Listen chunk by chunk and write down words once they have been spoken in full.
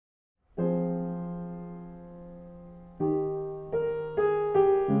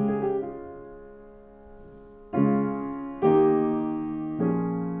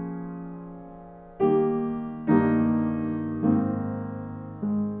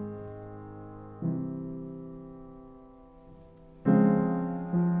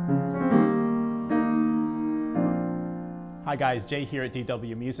Hi guys, Jay here at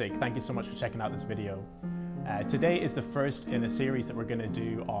DW Music. Thank you so much for checking out this video. Today is the first in a series that we're going to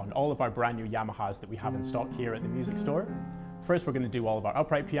do on all of our brand new Yamahas that we have in stock here at the music store. First we're going to do all of our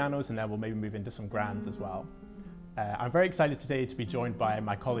upright pianos and then we'll maybe move into some grands as well. I'm very excited today to be joined by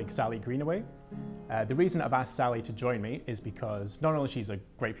my colleague Sally Greenaway. The reason I've asked Sally to join me is because not only she's a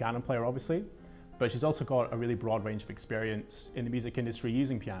great piano player obviously, but she's also got a really broad range of experience in the music industry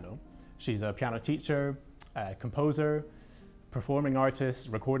using piano. She's a piano teacher, composer, performing artist,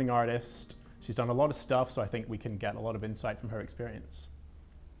 recording artist. She's done a lot of stuff, so I think we can get a lot of insight from her experience.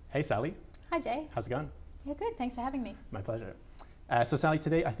 Hey Sally. Hi Jay. How's it going? Yeah, good. Thanks for having me. My pleasure. So Sally,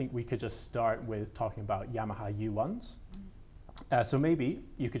 today I think we could just start with talking about Yamaha U1s. So maybe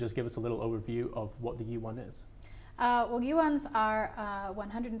you could just give us a little overview of what the U1 is. Well, U1s are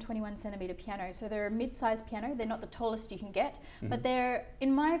 121 centimeter piano, so they're a mid-sized piano. They're not the tallest you can get, but they're,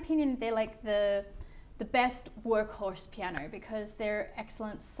 in my opinion, they're like the best workhorse piano because they're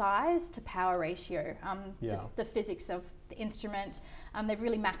excellent size to power ratio. Just the physics of the instrument, they've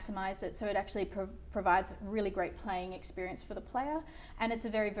really maximized it, so it actually provides really great playing experience for the player, and it's a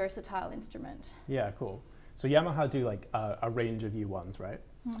very versatile instrument. Yeah, cool. So Yamaha do like a range of U1s, right?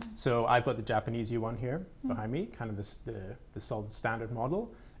 So I've got the Japanese U1 here behind me, kind of the solid standard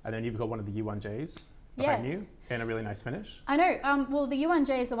model, and then you've got one of the U1Js behind you in a really nice finish. I know. Well, the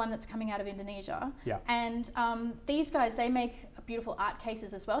U1J is the one that's coming out of Indonesia. Yeah. And these guys, they make beautiful art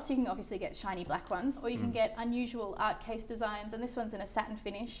cases as well. So you can obviously get shiny black ones, or you can get unusual art case designs. And this one's in a satin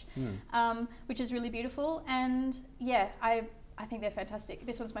finish, which is really beautiful. And yeah, I think they're fantastic.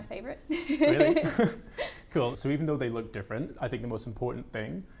 This one's my favorite. Really? Cool. So even though they look different, I think the most important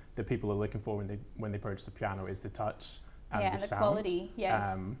thing that people are looking for when they purchase a piano is the touch and the sound. Quality.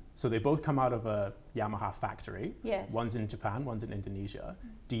 Yeah. So they both come out of a Yamaha factory. Yes. One's in Japan, one's in Indonesia.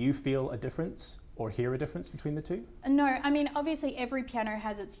 Do you feel a difference or hear a difference between the two? No, I mean, obviously every piano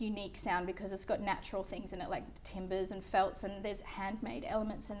has its unique sound because it's got natural things in it like timbers and felts, and there's handmade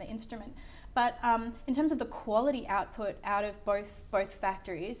elements in the instrument. But in terms of the quality output out of both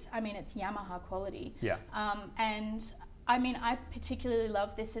factories, I mean, it's Yamaha quality. Yeah. And I mean, I particularly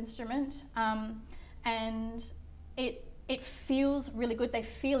love this instrument, and it feels really good. They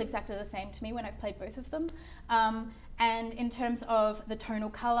feel exactly the same to me when I've played both of them. And in terms of the tonal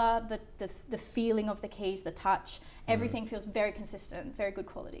color, the feeling of the keys, the touch, everything feels very consistent, very good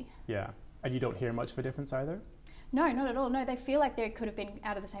quality. Yeah. And you don't hear much of a difference either? No, not at all. No, they feel like they could have been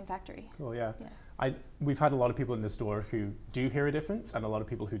out of the same factory. Cool, yeah. We've had a lot of people in the store who do hear a difference and a lot of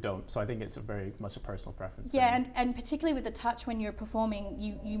people who don't. So I think it's very much a personal preference. Yeah, and particularly with the touch when you're performing,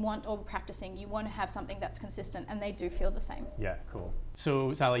 you want, or practicing, you want to have something that's consistent, and they do feel the same. Yeah, cool.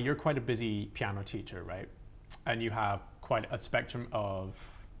 So Sally, you're quite a busy piano teacher, right? And you have quite a spectrum of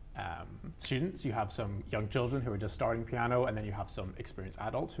students. You have some young children who are just starting piano, and then you have some experienced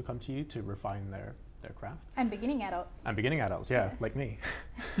adults who come to you to refine their craft. And beginning adults. And beginning adults, yeah. Like me.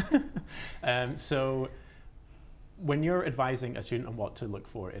 So when you're advising a student on what to look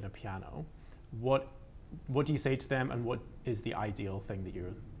for in a piano, what do you say to them, and what is the ideal thing that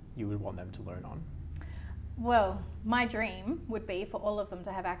you would want them to learn on? Well, my dream would be for all of them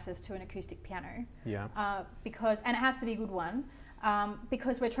to have access to an acoustic piano. Yeah. And it has to be a good one,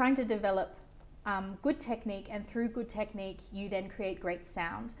 because we're trying to develop good technique, and through good technique you then create great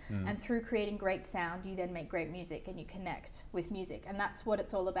sound, and through creating great sound you then make great music, and you connect with music, and that's what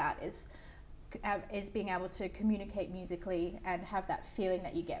it's all about, is being able to communicate musically and have that feeling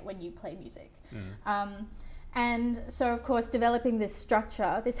that you get when you play music. And so of course developing this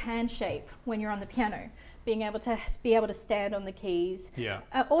structure, this hand shape when you're on the piano, being able to stand on the keys. Yeah.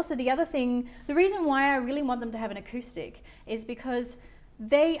 Also the other thing, the reason why I really want them to have an acoustic is because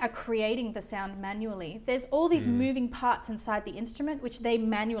they are creating the sound manually. There's all these moving parts inside the instrument which they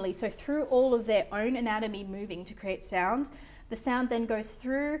manually, so through all of their own anatomy moving to create sound, the sound then goes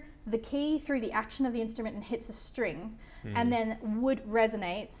through the key, through the action of the instrument, and hits a string, and then wood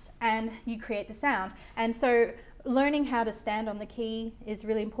resonates and you create the sound. And so learning how to stand on the key is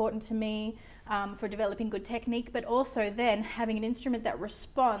really important to me for developing good technique, but also then having an instrument that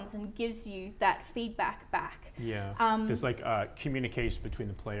responds and gives you that feedback back. Yeah, there's like communication between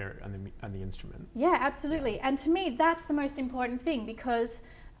the player and the instrument. Yeah, absolutely. And to me, that's the most important thing, because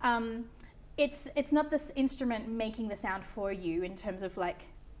it's not this instrument making the sound for you in terms of like,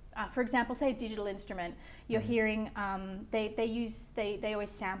 for example, say a digital instrument, you're hearing, they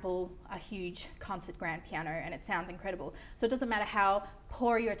always sample a huge concert grand piano and it sounds incredible. So it doesn't matter how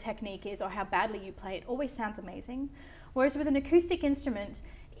poor your technique is or how badly you play, it always sounds amazing. Whereas with an acoustic instrument,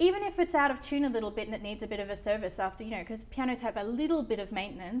 even if it's out of tune a little bit and it needs a bit of a service after, because pianos have a little bit of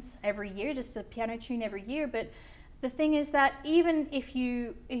maintenance every year, just a piano tune every year, but the thing is that even if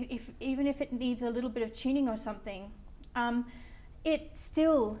it needs a little bit of tuning or something, it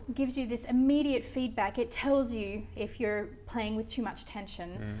still gives you this immediate feedback. It tells you if you're playing with too much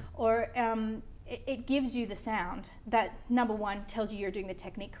tension, or it gives you the sound that, number one, tells you you're doing the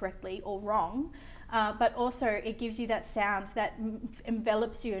technique correctly or wrong, but also it gives you that sound that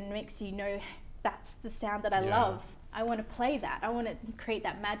envelops you and makes you know, that's the sound that I love. I want to play that. I want to create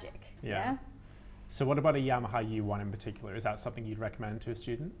that magic. Yeah. So what about a Yamaha U1 in particular? Is that something you'd recommend to a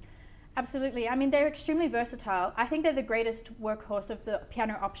student? Absolutely. I mean, they're extremely versatile. I think they're the greatest workhorse of the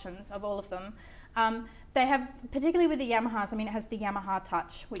piano options of all of them. They have, particularly with the Yamahas, I mean, it has the Yamaha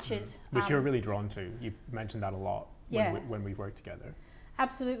touch, which is... Which you're really drawn to. You've mentioned that a lot when we've worked together.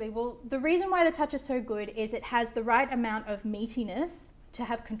 Absolutely. Well, the reason why the touch is so good is it has the right amount of meatiness to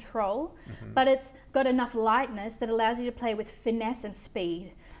have control, but it's got enough lightness that allows you to play with finesse and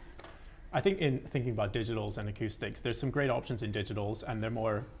speed. I think in thinking about digitals and acoustics, there's some great options in digitals and they're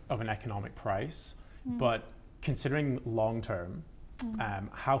more of an economic price, but considering long term,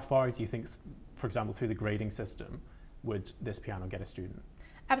 how far do you think, for example, through the grading system, would this piano get a student?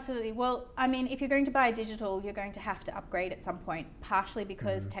 Absolutely. Well, I mean, if you're going to buy a digital, you're going to have to upgrade at some point, partially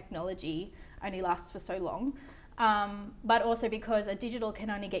because technology only lasts for so long. But also because a digital can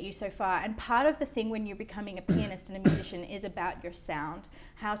only get you so far. And part of the thing when you're becoming a pianist and a musician is about your sound,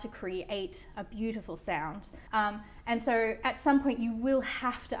 how to create a beautiful sound. And so at some point you will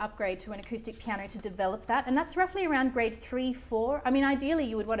have to upgrade to an acoustic piano to develop that. And that's roughly around grade 3, 4. I mean, ideally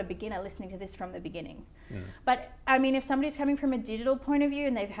you would want a beginner listening to this from the beginning. But I mean, if somebody's coming from a digital point of view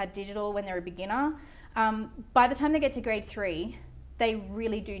and they've had digital when they're a beginner, by the time they get to grade 3, they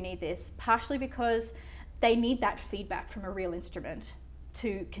really do need this, partially because they need that feedback from a real instrument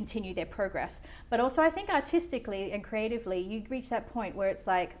to continue their progress. But also I think artistically and creatively, you reach that point where it's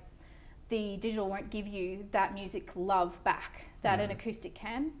like the digital won't give you that music love back that an acoustic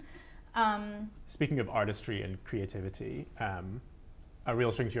can. Speaking of artistry and creativity, a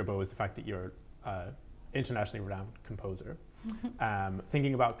real string to your bow is the fact that you're an internationally renowned composer.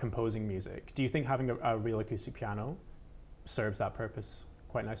 Thinking about composing music, do you think having a real acoustic piano serves that purpose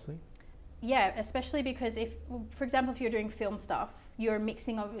quite nicely? Yeah, especially because if, for example, if you're doing film stuff, you're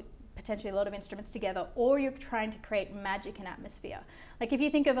mixing of potentially a lot of instruments together, or you're trying to create magic and atmosphere. Like if you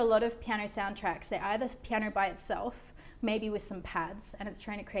think of a lot of piano soundtracks, they're either piano by itself, maybe with some pads, and it's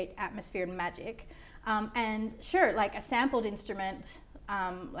trying to create atmosphere and magic. And sure, like a sampled instrument,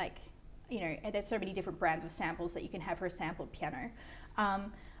 like, you know, there's so many different brands of samples that you can have for a sampled piano.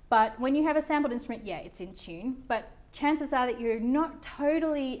 But when you have a sampled instrument, yeah, it's in tune, but chances are that you're not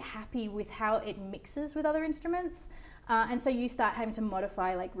totally happy with how it mixes with other instruments. And so you start having to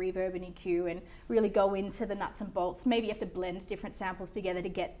modify like reverb and EQ and really go into the nuts and bolts. Maybe you have to blend different samples together to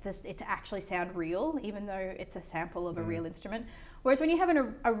get it to actually sound real, even though it's a sample of a real instrument. Whereas when you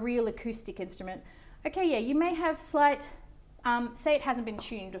have a real acoustic instrument, okay, yeah, you may have slight, say it hasn't been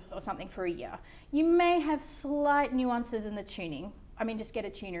tuned or something for a year. You may have slight nuances in the tuning. I mean, just get a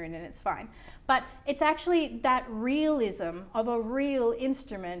tuner in and it's fine. But it's actually that realism of a real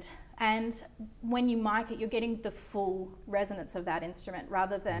instrument, and when you mic it, you're getting the full resonance of that instrument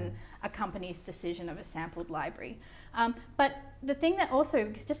rather than a company's decision of a sampled library. But the thing that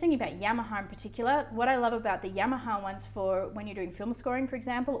also, just thinking about Yamaha in particular, what I love about the Yamaha ones for when you're doing film scoring, for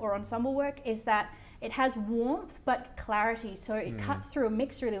example, or ensemble work, is that it has warmth but clarity, so it cuts through a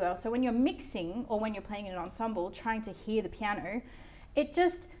mix really well. So when you're mixing or when you're playing in an ensemble, trying to hear the piano, it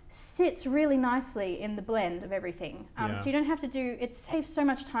just sits really nicely in the blend of everything. So you don't have to do, it saves so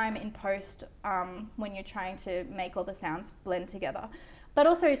much time in post when you're trying to make all the sounds blend together. But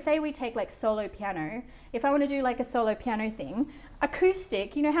also, say we take like solo piano, if I want to do like a solo piano thing,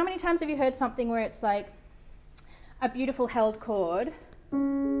 acoustic, you know, how many times have you heard something where it's like a beautiful held chord,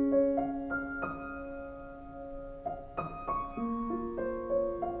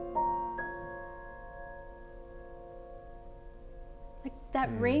 that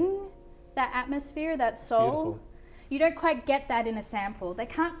ring, that atmosphere, that soul. Beautiful. You don't quite get that in a sample. They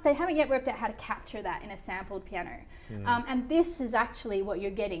haven't yet worked out how to capture that in a sampled piano. And this is actually what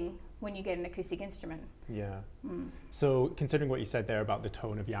you're getting when you get an acoustic instrument. Yeah. So considering what you said there about the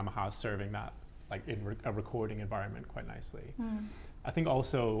tone of Yamaha serving that like in a recording environment quite nicely, I think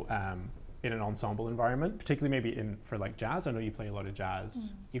also in an ensemble environment, particularly maybe for like jazz, I know you play a lot of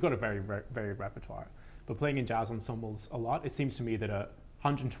jazz, you've got a very repertoire, but playing in jazz ensembles a lot, it seems to me that a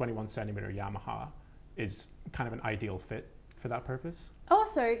 121 centimeter Yamaha is kind of an ideal fit for that purpose.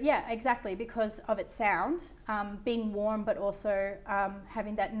 Also, yeah, exactly, because of its sound, being warm, but also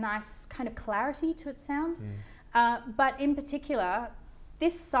having that nice kind of clarity to its sound. But in particular,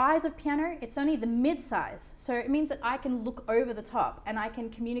 this size of piano, it's only the mid-size. So it means that I can look over the top and I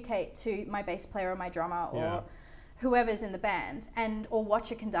can communicate to my bass player or my drummer or whoever's in the band, or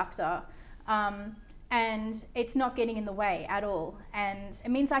watch a conductor. And it's not getting in the way at all. And it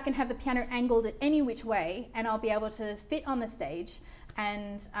means I can have the piano angled at any which way, and I'll be able to fit on the stage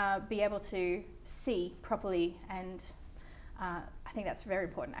and be able to see properly. And I think that's very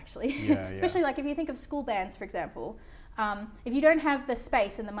important, actually. Especially like if you think of school bands, for example. If you don't have the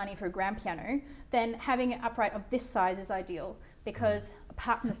space and the money for a grand piano, then having an upright of this size is ideal, because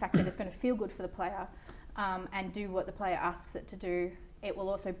apart from the fact that it's going to feel good for the player and do what the player asks it to do, it will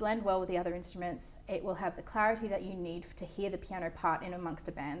also blend well with the other instruments. It will have the clarity that you need to hear the piano part in amongst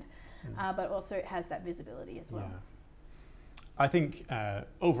a band, but also it has that visibility as well. I think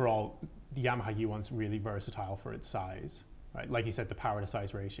overall, the Yamaha U1's really versatile for its size, right? Like you said, the power to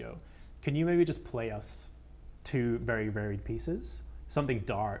size ratio. Can you maybe just play us two very varied pieces? Something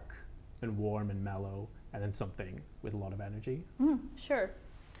dark and warm and mellow, and then something with a lot of energy? Sure.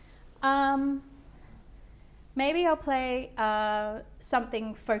 Maybe I'll play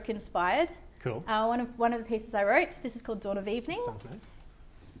something folk-inspired. Cool. One of the pieces I wrote. This is called Dawn of Evening. Sounds nice.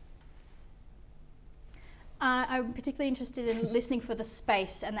 I'm particularly interested in listening for the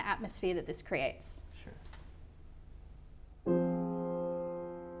space and the atmosphere that this creates. Sure.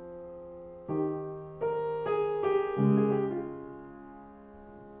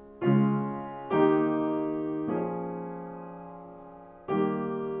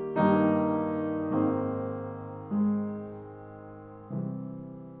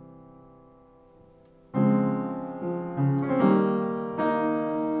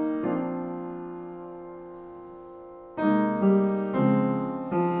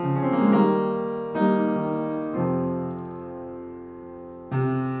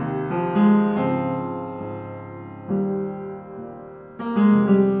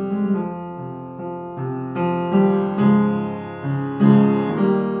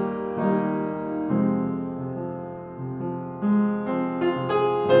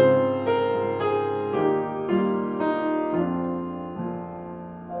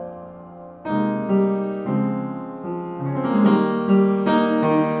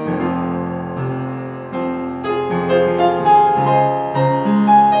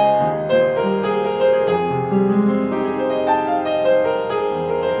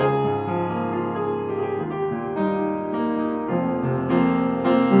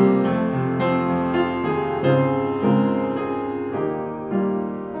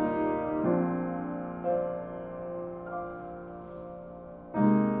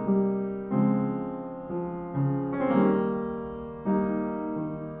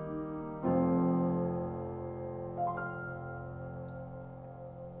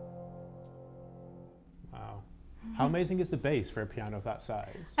 How amazing is the bass for a piano of that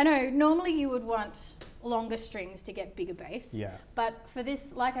size? I know, normally you would want longer strings to get bigger bass. Yeah. But for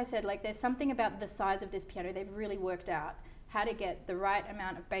this, like I said, like there's something about the size of this piano, they've really worked out how to get the right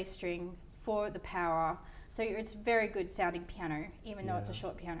amount of bass string for the power. So it's very good sounding piano, even though it's a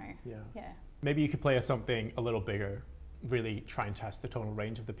short piano. Yeah. Maybe you could play us something a little bigger, really try and test the tonal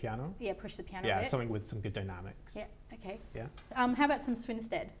range of the piano. Yeah, push the piano a Yeah, bit. something with some good dynamics. Yeah, okay. Yeah. How about some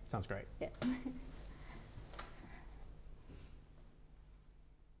Swinstead? Sounds great. Yeah.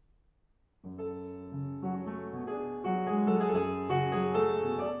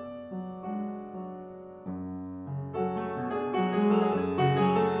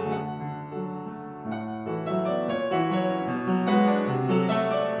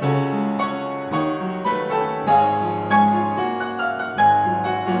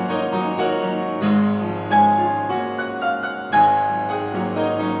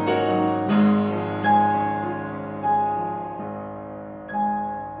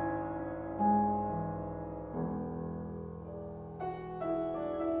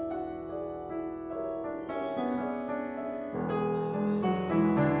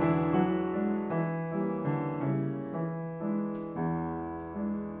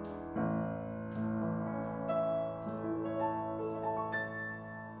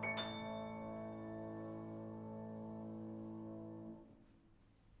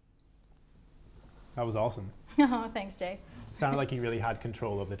 That was awesome. Oh, thanks, Jay. Sounded like you really had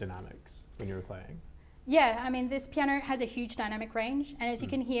control of the dynamics when you were playing. Yeah, I mean, this piano has a huge dynamic range, and as you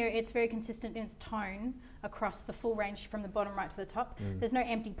can hear, it's very consistent in its tone across the full range from the bottom right to the top. There's no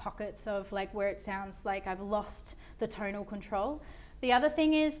empty pockets of like where it sounds like I've lost the tonal control. The other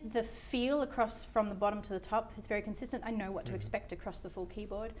thing is the feel across from the bottom to the top is very consistent. I know what to expect across the full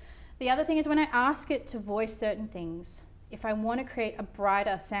keyboard. The other thing is when I ask it to voice certain things, if I want to create a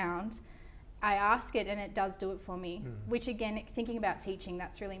brighter sound, I ask it and it does do it for me, which again, thinking about teaching,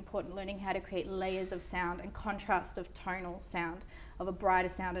 that's really important, learning how to create layers of sound and contrast of tonal sound, of a brighter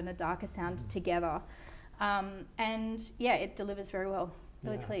sound and a darker sound together. And yeah, it delivers very well.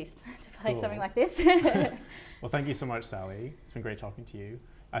 Really pleased to play something like this. Well, thank you so much, Sally. It's been great talking to you.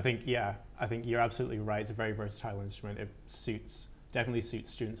 I think you're absolutely right. It's a very versatile instrument. It definitely suits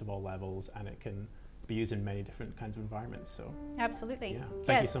students of all levels, and it can be used in many different kinds of environments. So absolutely.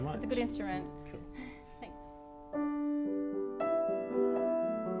 Thank you so much. It's a good instrument. Cool.